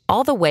stage,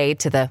 all the way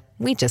to the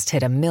we just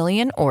hit 1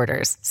 million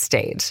orders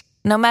stage.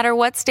 No matter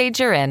what stage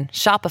you're in,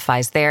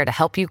 Shopify's there to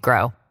help you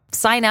grow.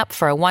 Sign up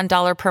for a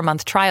 $1 per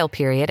month trial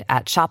period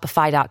at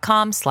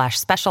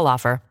shopify.com/special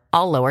offer,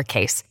 all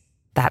lowercase.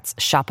 That's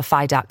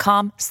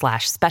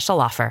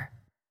shopify.com/special offer.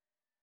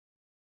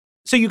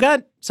 So you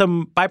got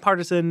some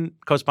bipartisan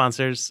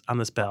co-sponsors on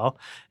this bill.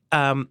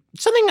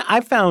 Something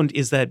I found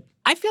is that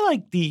I feel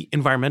like the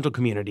environmental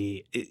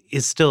community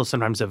is still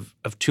sometimes of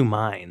two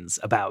minds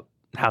about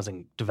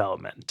housing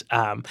development.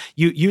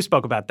 You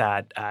spoke about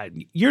that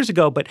years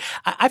ago, but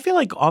I feel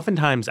like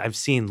oftentimes I've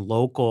seen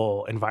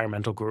local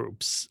environmental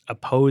groups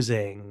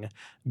opposing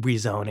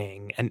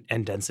rezoning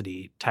and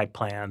density type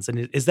plans.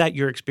 And is that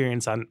your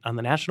experience on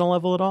the national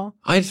level at all?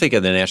 I think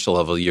at the national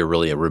level, you're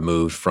really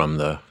removed from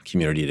the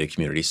community to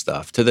community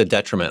stuff to the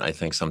detriment, I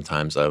think,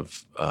 sometimes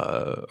of,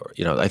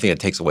 I think it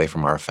takes away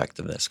from our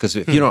effectiveness. Because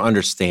if you don't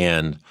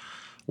understand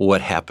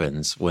what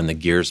happens when the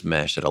gears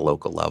mesh at a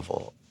local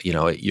level,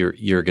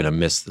 you're going to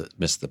miss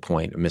the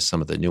point, miss some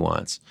of the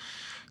nuance.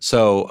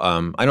 So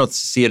I don't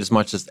see it as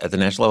much as at the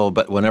national level,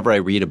 but whenever I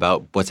read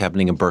about what's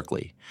happening in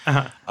Berkeley,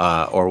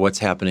 or what's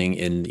happening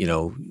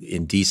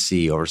in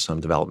D.C. over some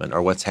development,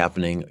 or what's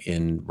happening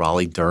in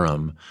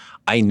Raleigh-Durham,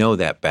 I know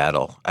that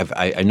battle.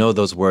 I know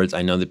those words.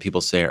 I know that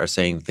people are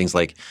saying things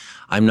like,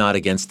 "I'm not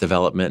against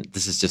development.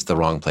 This is just the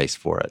wrong place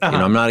for it."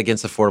 I'm not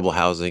against affordable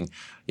housing.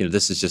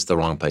 This is just the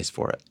wrong place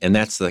for it. And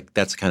that's the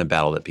kind of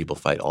battle that people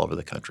fight all over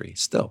the country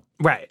still.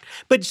 Right.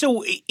 But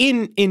so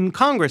in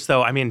Congress,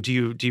 though, do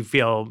you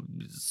feel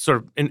sort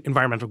of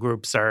environmental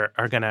groups are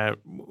going to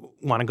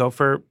want to go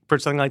for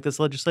something like this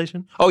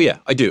legislation? Oh, yeah,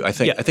 I do. I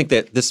think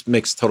that this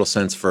makes total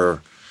sense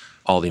for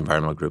all the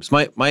environmental groups.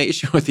 My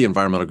issue with the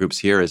environmental groups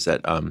here is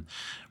that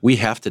we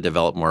have to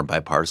develop more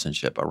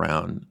bipartisanship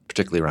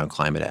particularly around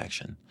climate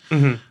action.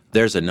 Mm-hmm.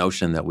 There's a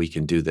notion that we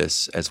can do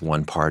this as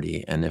one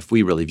party, and if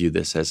we really view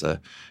this as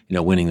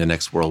winning the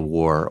next world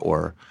war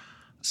or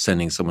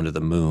sending someone to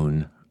the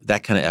moon,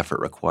 that kind of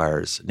effort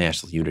requires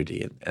national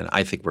unity, and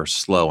I think we're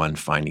slow on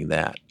finding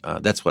that.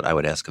 That's what I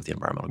would ask of the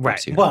environmental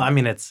groups here. Well,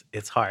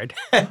 it's hard.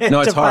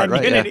 No, it's hard,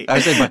 right? Unity. Yeah. I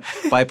say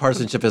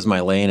bipartisanship is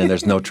my lane, and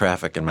there's no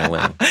traffic in my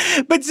lane.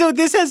 But so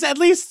this has at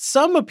least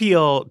some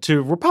appeal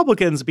to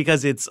Republicans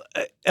because it's,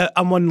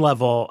 on one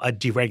level, a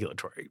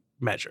deregulatory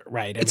measure,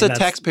 right? It's a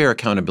taxpayer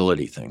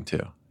accountability thing, too.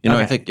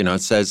 I think,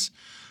 it says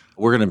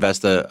we're going to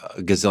invest a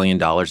gazillion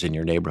dollars in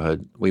your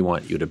neighborhood. We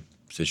want you to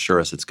assure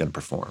us it's going to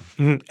perform.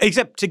 Mm-hmm.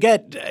 Except to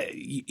get,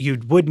 you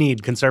would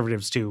need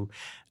conservatives to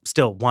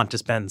still want to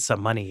spend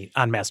some money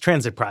on mass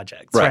transit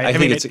projects, right? I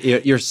think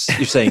you're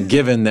saying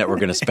given that we're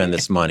going to spend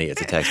this money,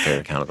 it's a taxpayer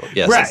accountability.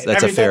 Yes, right.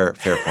 that's a fair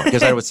point.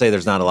 Because I would say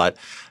there's not a lot.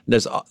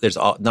 There's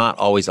not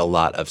always a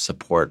lot of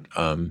support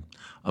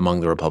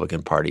among the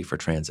Republican Party for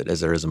transit as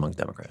there is among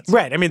Democrats.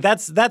 Right.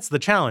 That's the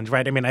challenge,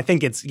 right? I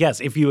think it's, yes,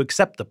 if you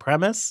accept the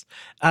premise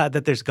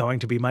that there's going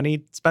to be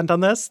money spent on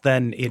this,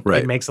 then it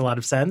makes a lot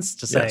of sense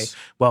to say,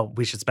 well,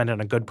 we should spend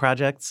it on good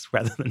projects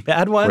rather than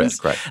bad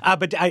ones. Right.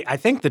 But I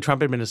think the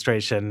Trump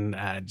administration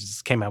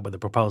just came out with a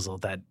proposal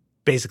that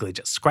basically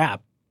just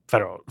scrapped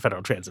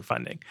federal transit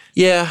funding.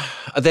 Yeah.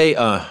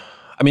 Their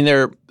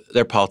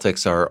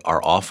politics are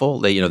awful.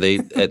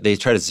 They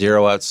try to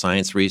zero out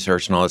science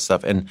research and all this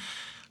stuff. And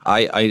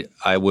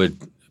I would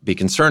be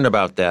concerned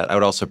about that. I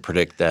would also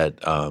predict that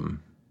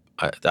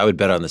I would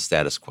bet on the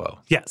status quo.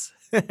 Yes.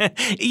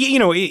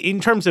 In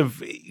terms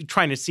of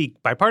trying to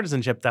seek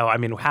bipartisanship, though, I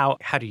mean, how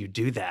do you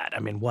do that? I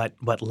mean, what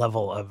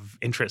level of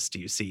interest do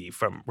you see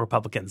from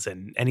Republicans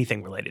in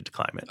anything related to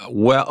climate?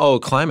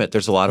 Climate.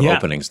 There's a lot of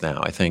openings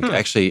now. I think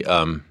actually,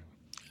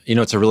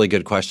 it's a really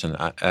good question.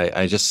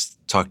 I just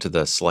talked to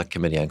the Select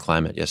Committee on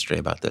Climate yesterday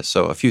about this.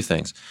 So a few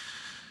things.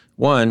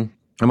 One,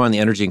 I'm on the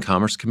Energy and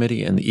Commerce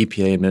Committee, and the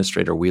EPA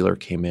Administrator Wheeler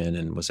came in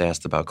and was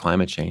asked about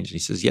climate change. And he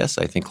says, yes,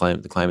 I think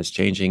the climate's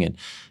changing. And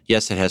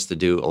yes, it has to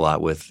do a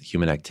lot with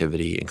human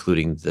activity,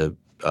 including the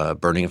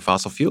burning of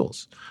fossil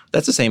fuels.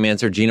 That's the same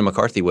answer Gina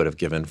McCarthy would have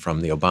given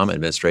from the Obama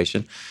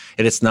administration.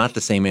 And it's not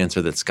the same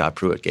answer that Scott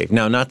Pruitt gave.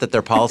 Now, not that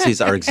their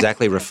policies are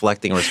exactly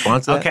reflecting a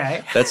response to that.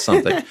 Okay. That's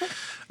something.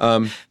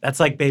 That's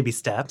like baby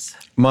steps.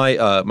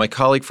 My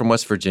colleague from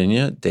West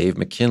Virginia, Dave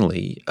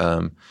McKinley,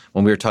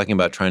 when we were talking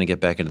about trying to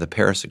get back into the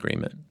Paris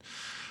Agreement,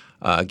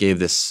 gave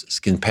this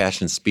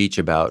impassioned speech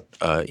about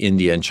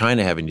India and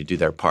China having to do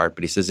their part.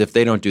 But he says if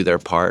they don't do their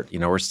part,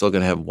 we're still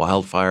going to have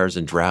wildfires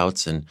and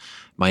droughts, and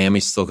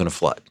Miami's still going to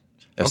flood.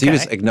 So he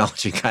was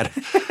acknowledging kind of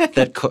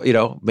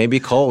that maybe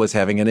coal was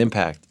having an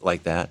impact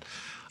like that.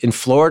 In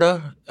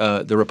Florida,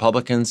 the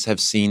Republicans have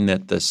seen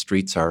that the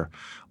streets are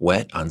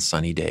wet on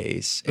sunny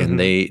days, and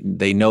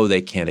they know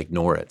they can't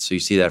ignore it. So you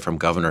see that from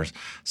Governor Rick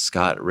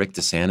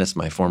DeSantis,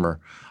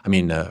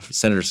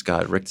 Senator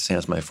Scott Rick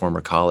DeSantis, my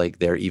former colleague.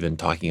 They're even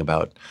talking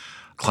about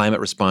climate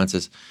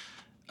responses.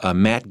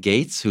 Matt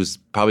Gaetz, who's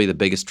probably the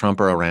biggest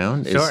Trumper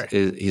around,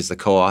 he's the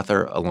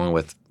co-author along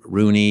with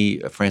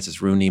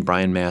Francis Rooney,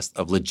 Brian Mast,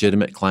 of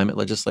legitimate climate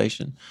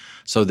legislation.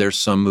 So there's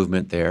some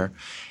movement there.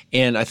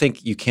 And I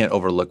think you can't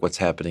overlook what's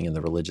happening in the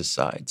religious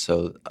side.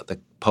 So the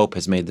Pope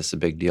has made this a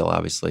big deal,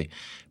 obviously.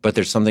 But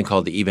there's something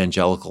called the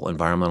Evangelical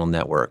Environmental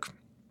Network,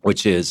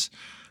 which is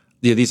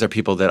these are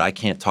people that I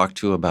can't talk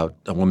to about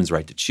a woman's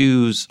right to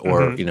choose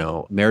or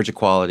marriage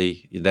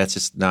equality. That's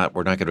just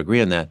we're not going to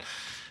agree on that.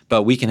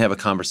 But we can have a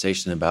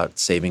conversation about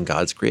saving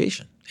God's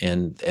creation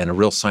and a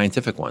real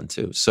scientific one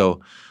too.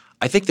 So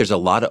I think there's a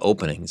lot of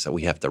openings that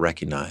we have to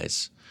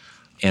recognize.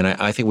 And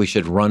I think we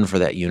should run for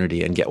that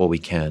unity and get what we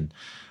can.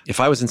 If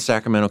I was in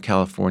Sacramento,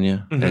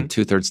 California, and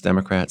 2/3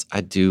 Democrats,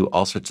 I'd do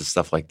all sorts of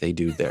stuff like they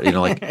do there.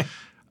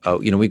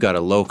 We've got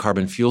a low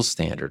carbon fuel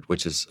standard,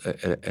 which is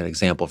an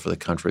example for the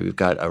country. We've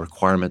got a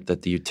requirement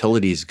that the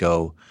utilities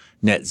go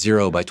net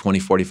zero by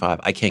 2045.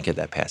 I can't get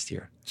that passed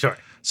here. Sure.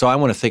 So I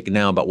want to think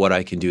now about what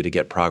I can do to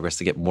get progress,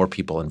 to get more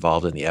people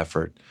involved in the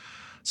effort,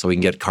 so we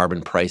can get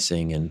carbon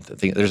pricing. And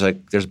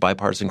there's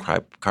bipartisan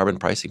carbon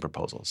pricing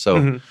proposals.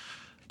 So.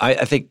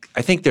 I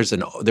think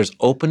there's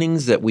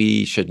openings that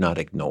we should not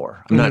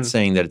ignore. I'm not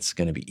saying that it's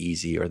going to be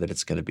easy or that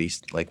it's going to be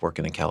like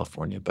working in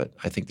California, but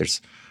I think there's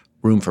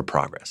room for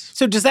progress.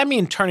 So does that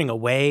mean turning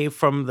away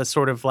from the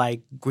sort of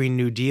like Green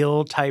New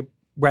Deal type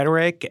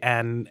rhetoric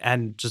and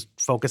just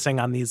focusing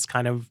on these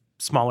kind of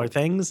smaller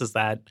things? Is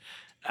that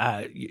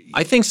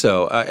I think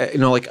so.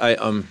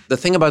 The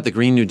thing about the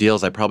Green New Deal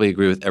is I probably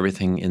agree with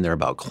everything in there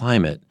about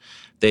climate.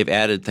 They've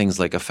added things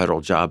like a federal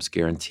jobs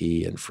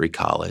guarantee and free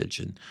college,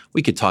 and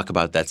we could talk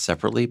about that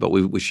separately. But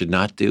what we should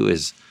not do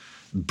is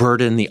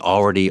burden the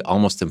already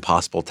almost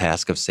impossible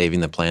task of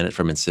saving the planet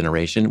from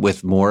incineration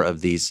with more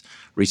of these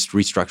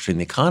restructuring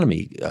the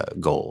economy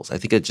goals. I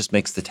think it just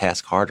makes the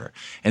task harder.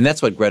 And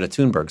that's what Greta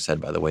Thunberg said,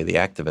 by the way, the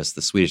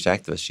Swedish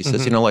activist. She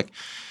says,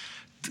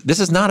 this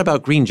is not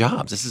about green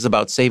jobs. This is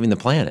about saving the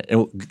planet.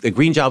 And the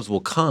green jobs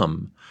will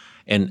come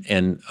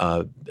and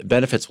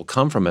benefits will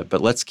come from it,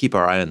 but let's keep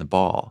our eye on the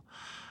ball.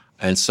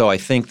 And so I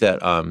think that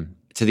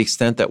to the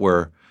extent that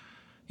we're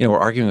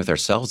arguing with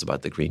ourselves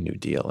about the Green New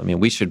Deal, I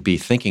mean, we should be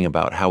thinking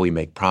about how we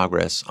make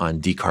progress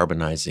on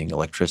decarbonizing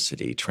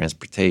electricity,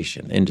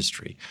 transportation,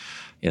 industry,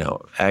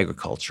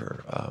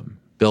 agriculture,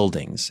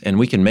 buildings. And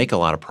we can make a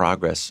lot of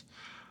progress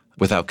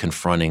without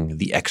confronting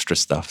the extra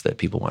stuff that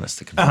people want us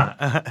to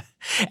confront.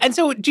 And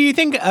so do you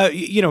think,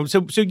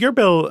 so your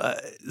bill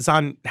is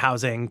on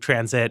housing,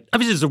 transit.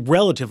 Obviously, it's a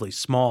relatively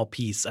small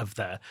piece of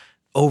the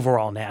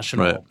overall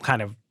national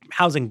kind of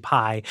housing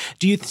pie.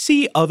 Do you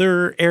see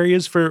other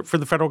areas for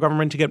the federal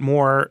government to get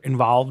more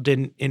involved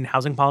in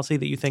housing policy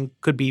that you think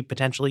could be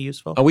potentially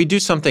useful? We do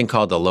something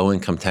called the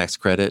low-income tax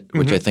credit,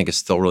 which I think is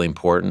still really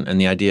important.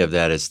 And the idea of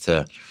that is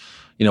to,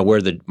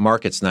 where the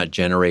market's not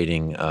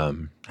generating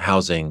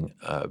housing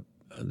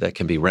that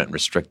can be rent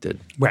restricted.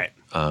 Right.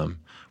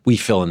 We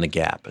fill in the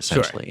gap,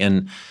 essentially. Sure.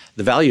 And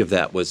the value of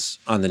that was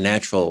on the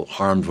natural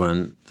harmed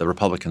when the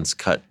Republicans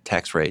cut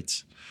tax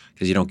rates,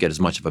 because you don't get as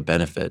much of a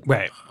benefit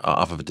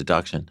off of a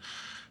deduction.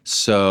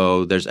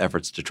 So there's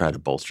efforts to try to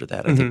bolster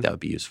that. I think that would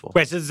be useful.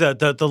 Right. So this is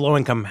the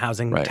low-income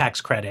housing tax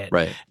credit.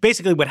 Right.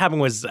 Basically what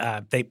happened was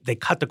they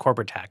cut the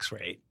corporate tax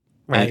rate.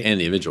 Right. And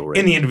the individual rate.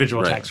 In the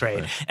individual tax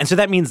rate. Right. And so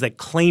that means that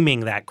claiming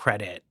that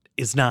credit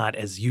is not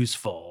as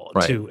useful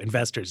to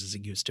investors as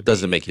it used to be.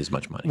 Doesn't make you as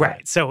much money.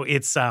 Right. So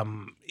it's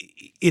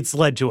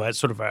led to a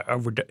sort of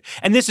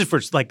and this is for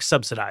like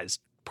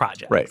subsidized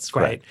projects,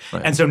 right?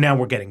 And so now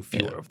we're getting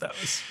fewer of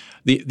those.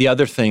 The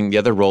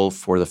other role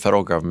for the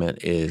federal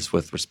government is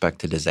with respect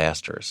to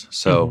disasters.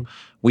 So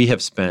we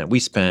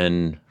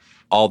spend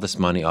all this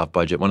money off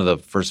budget. One of the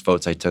first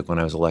votes I took when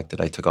I was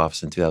elected, I took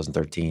office in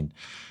 2013,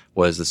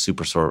 was the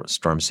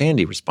Superstorm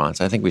Sandy response.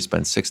 I think we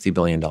spent $60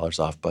 billion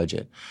off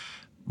budget.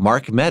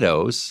 Mark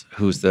Meadows,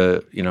 who's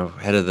the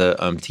head of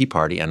the Tea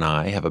Party, and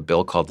I have a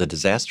bill called the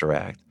Disaster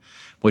Act,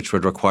 which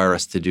would require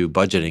us to do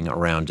budgeting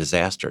around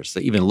disasters, to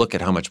even look at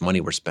how much money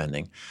we're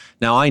spending.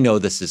 Now, I know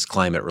this is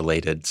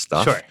climate-related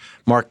stuff. Sure.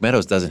 Mark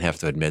Meadows doesn't have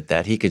to admit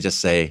that. He could just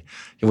say,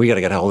 we got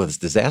to get a hold of this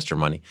disaster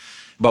money.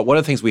 But one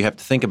of the things we have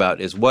to think about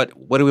is what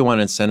do we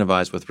want to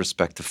incentivize with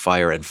respect to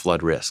fire and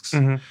flood risks?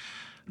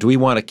 Do we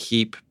want to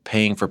keep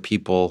paying for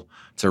people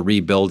to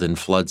rebuild in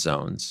flood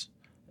zones?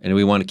 And do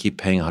we want to keep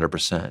paying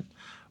 100%?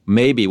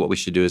 Maybe what we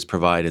should do is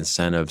provide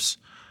incentives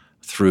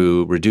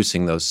through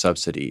reducing those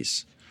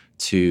subsidies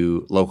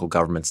to local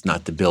governments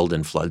not to build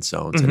in flood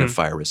zones and in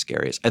fire risk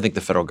areas. I think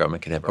the federal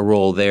government could have a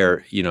role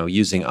there,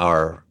 using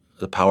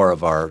the power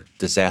of our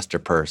disaster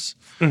purse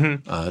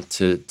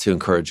to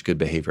encourage good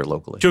behavior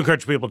locally. To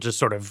encourage people to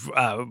sort of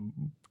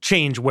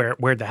change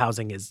where the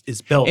housing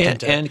is built.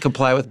 And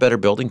comply with better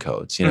building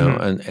codes,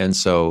 and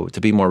so to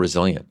be more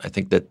resilient. I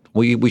think that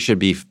we should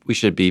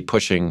be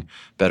pushing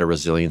better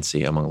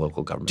resiliency among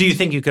local governments. Do you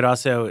think you could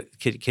also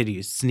could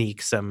you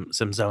sneak some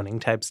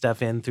zoning type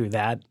stuff in through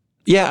that?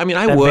 Yeah, I mean,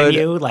 I would.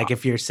 Venue? Like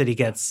if your city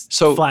gets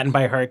flattened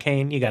by a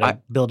hurricane, you got to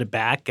build it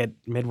back at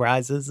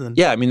mid-rises.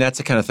 Yeah, I mean, that's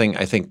the kind of thing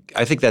I think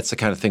that's the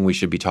kind of thing we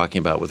should be talking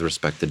about with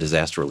respect to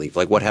disaster relief.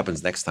 Like what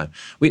happens next time?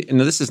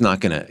 This is not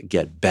going to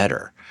get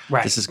better.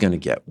 Right. This is going to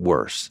get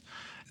worse.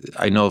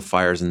 I know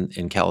fires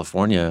in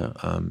California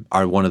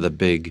are one of the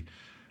big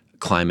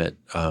climate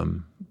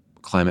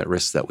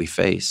risks that we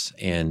face,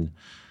 and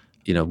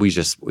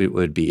it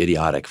would be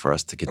idiotic for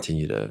us to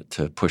continue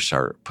to push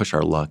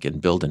our luck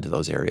and build into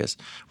those areas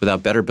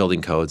without better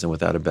building codes and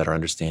without a better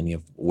understanding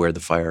of where the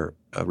fire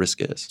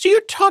risk is. So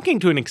you're talking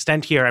to an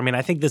extent here. I mean,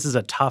 I think this is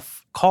a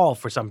tough call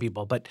for some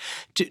people, but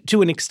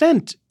to an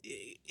extent,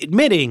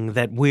 admitting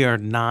that we are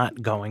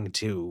not going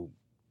to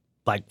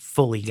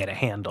fully get a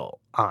handle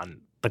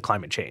on the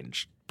climate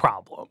change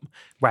problem,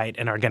 right?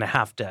 And are going to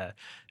have to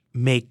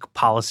make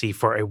policy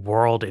for a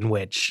world in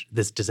which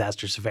this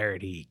disaster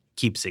severity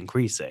keeps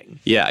increasing.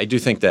 Yeah, I do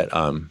think that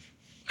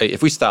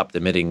if we stopped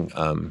emitting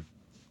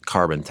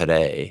carbon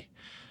today,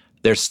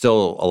 there's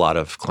still a lot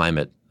of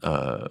climate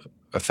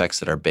effects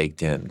that are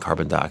baked in.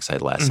 Carbon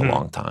dioxide lasts a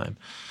long time.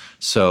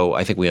 So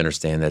I think we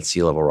understand that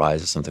sea level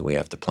rise is something we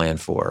have to plan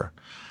for.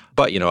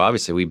 But,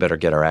 obviously we better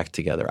get our act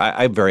together.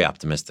 I'm very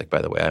optimistic,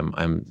 by the way.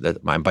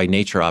 I'm by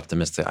nature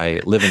optimistic. I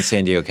live in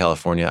San Diego,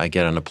 California. I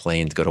get on a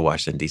plane to go to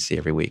Washington, D.C.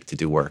 every week to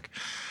do work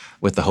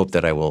with the hope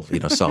that I will,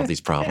 solve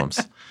these problems.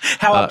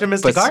 How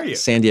optimistic are you?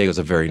 San Diego is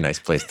a very nice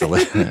place to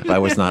live. If I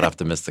was not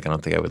optimistic, I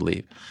don't think I would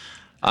leave.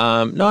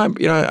 No,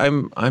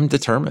 I'm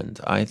determined.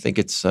 I think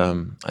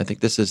I think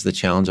this is the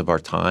challenge of our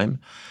time.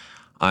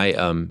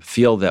 I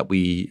feel that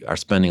we are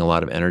spending a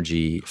lot of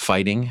energy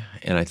fighting,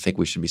 and I think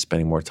we should be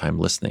spending more time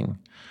listening.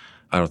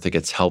 I don't think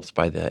it's helped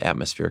by the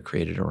atmosphere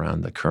created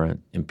around the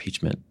current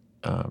impeachment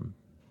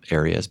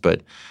areas.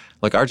 But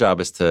our job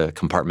is to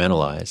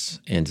compartmentalize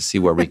and to see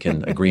where we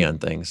can agree on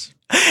things.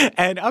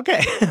 And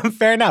okay,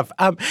 fair enough.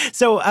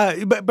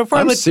 But before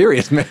I'm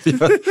serious, Matthew.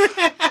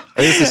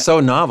 This is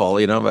so novel,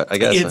 But I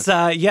guess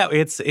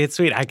it's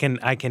sweet. I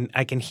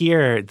can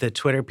hear the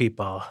Twitter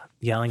people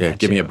yelling at you.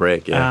 Give me a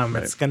break. Yeah,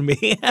 right. It's gonna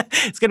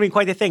be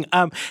quite the thing.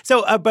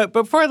 But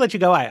before I let you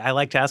go, I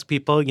like to ask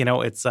people.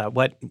 It's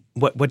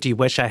what do you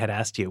wish I had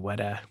asked you?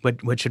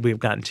 What should we have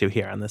gotten to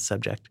here on this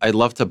subject? I'd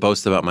love to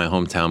boast about my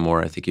hometown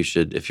more. I think you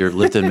should. If you're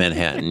lived in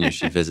Manhattan, you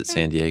should visit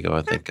San Diego.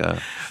 I think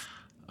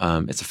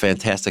it's a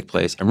fantastic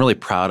place. I'm really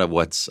proud of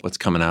what's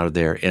coming out of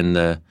there. And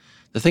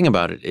the thing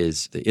about it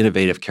is the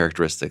innovative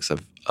characteristics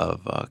of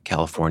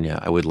California.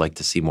 I would like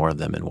to see more of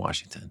them in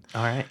Washington.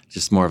 All right.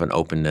 Just more of an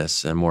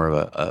openness and more of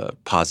a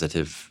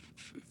positive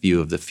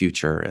view of the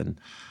future. And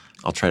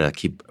I'll try to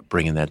keep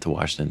bringing that to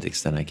Washington to the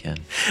extent I can.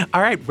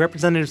 All right.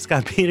 Representative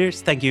Scott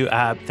Peters, thank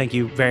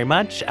you very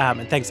much.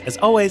 And thanks, as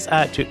always,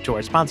 to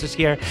our sponsors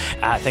here.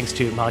 Thanks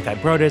to Malachi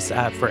Brodus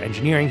for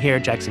engineering here,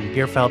 Jackson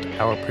Bierfeld,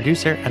 our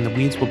producer, and The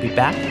Weeds will be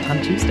back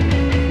on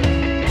Tuesday.